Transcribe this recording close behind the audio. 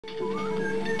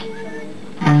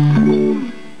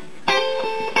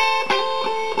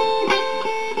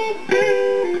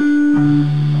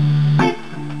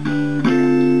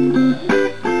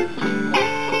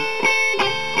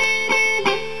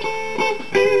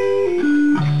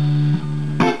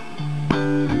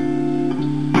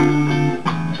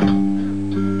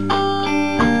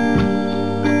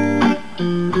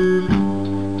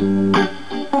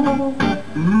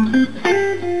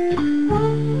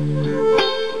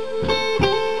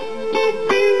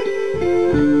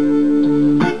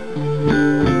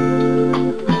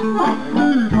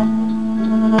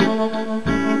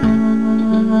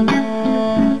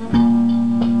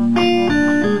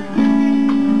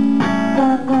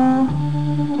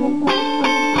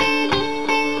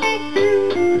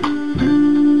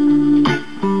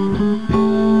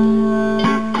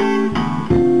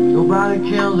Nobody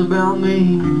cares about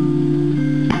me.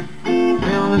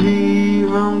 Down here,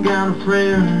 I'm got a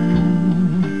friend.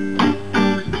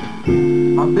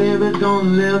 My baby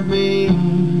don't let me.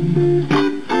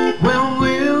 Well,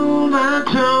 will my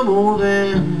troubles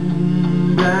end?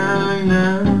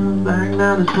 Back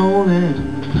now it's holding.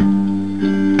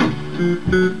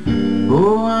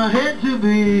 Oh, I hate to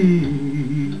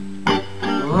be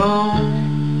alone.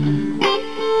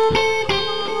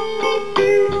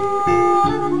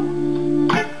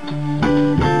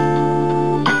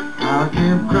 I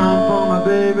kept crying for my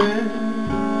baby,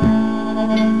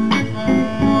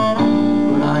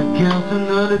 but I guess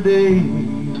another day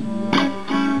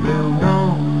will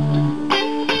gone.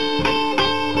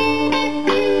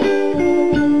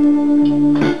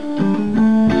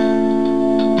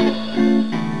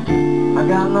 I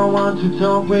got no one to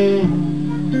talk with,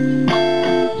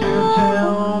 to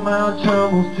tell my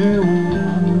troubles to.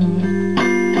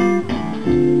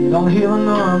 Don't even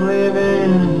know I'm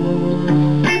living.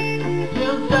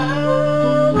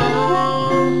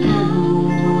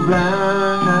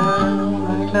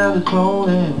 Now it's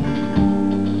holding.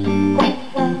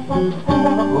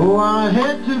 Oh, I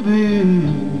had to be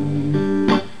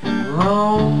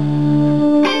alone.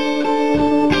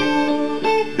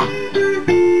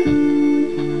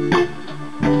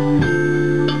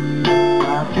 I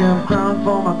kept crying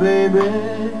for my baby,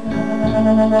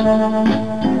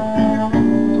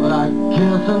 but I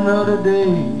guess another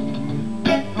day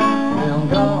will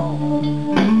go.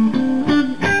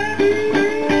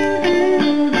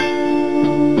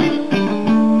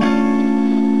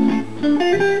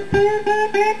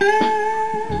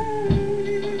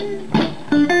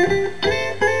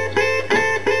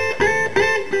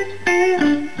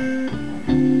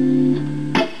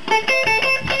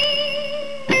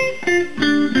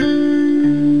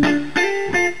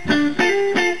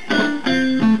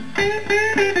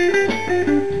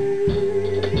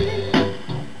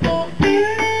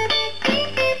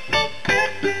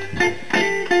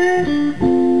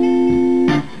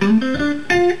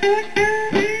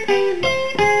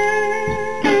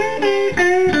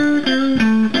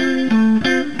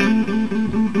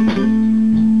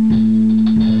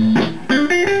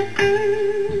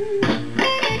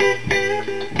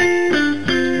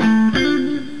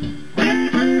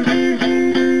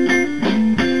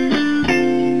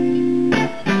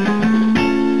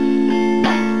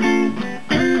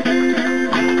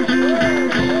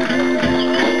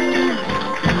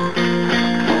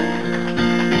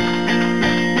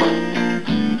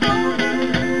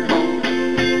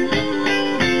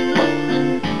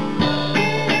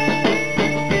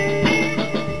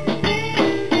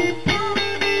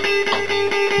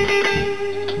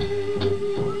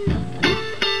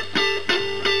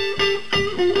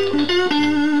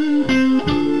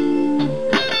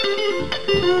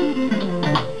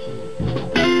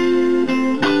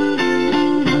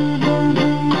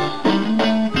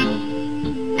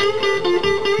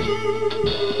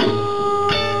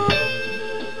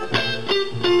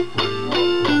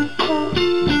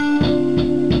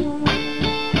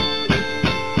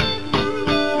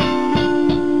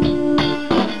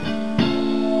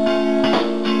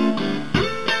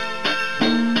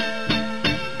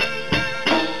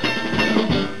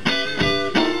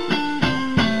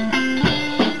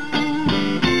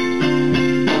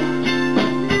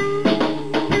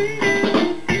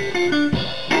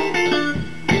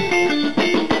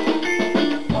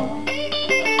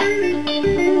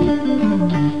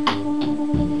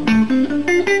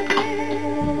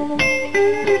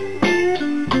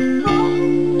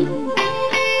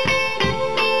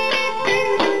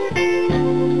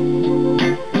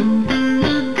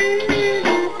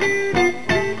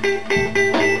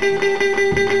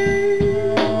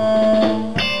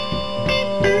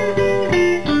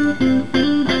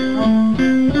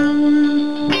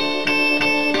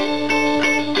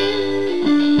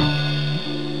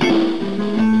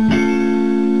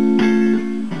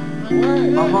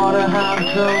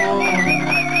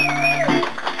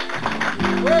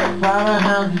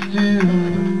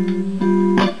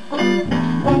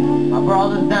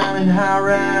 high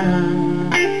ride,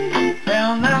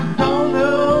 and I don't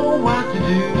know what to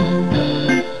do.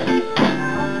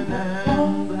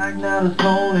 Black night is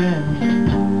falling.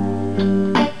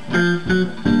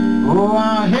 Oh,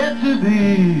 I hate to be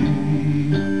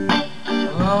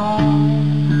alone.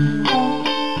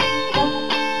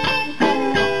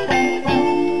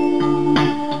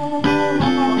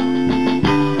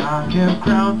 I kept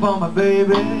crying for my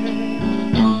baby,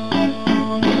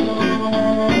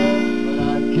 but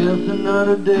I guess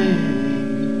another day.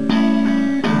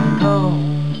 Oh.